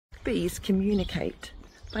bees communicate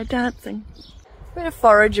by dancing. When a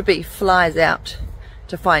forager bee flies out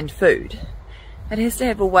to find food, it has to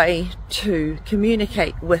have a way to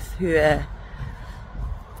communicate with her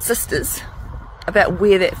sisters about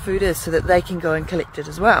where that food is so that they can go and collect it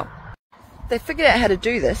as well. They figured out how to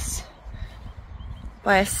do this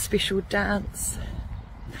by a special dance.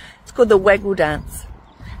 It's called the waggle dance.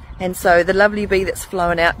 And so the lovely bee that's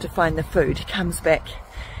flown out to find the food comes back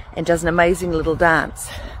and does an amazing little dance,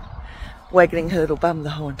 waggling her little bum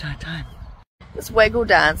the whole entire time. This waggle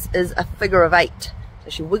dance is a figure of 8. So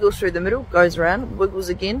she wiggles through the middle, goes around, wiggles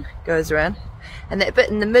again, goes around. And that bit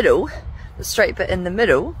in the middle, the straight bit in the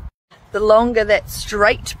middle, the longer that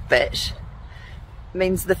straight bit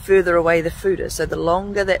means the further away the food is. So the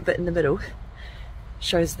longer that bit in the middle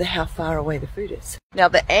shows how far away the food is. Now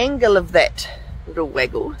the angle of that little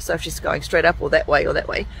waggle, so if she's going straight up or that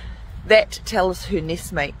way, that tells her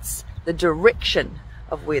nestmates the direction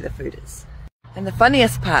of where the food is. And the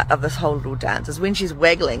funniest part of this whole little dance is when she's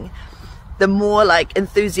waggling, the more like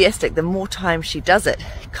enthusiastic, the more time she does it,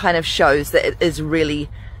 kind of shows that it is really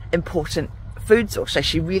important food source. So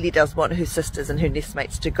she really does want her sisters and her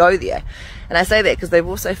nestmates to go there. And I say that because they've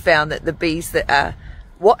also found that the bees that are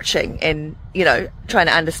watching and, you know, trying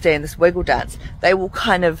to understand this waggle dance, they will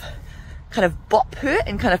kind of bop her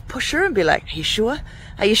and kind of push her and be like, are you sure?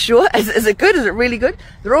 Are you sure? Is it good? Is it really good?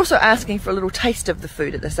 They're also asking for a little taste of the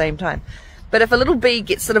food at the same time. But if a little bee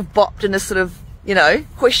gets sort of bopped and is sort of, you know,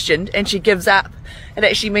 questioned and she gives up, it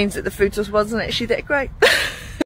actually means that the food source wasn't actually that great.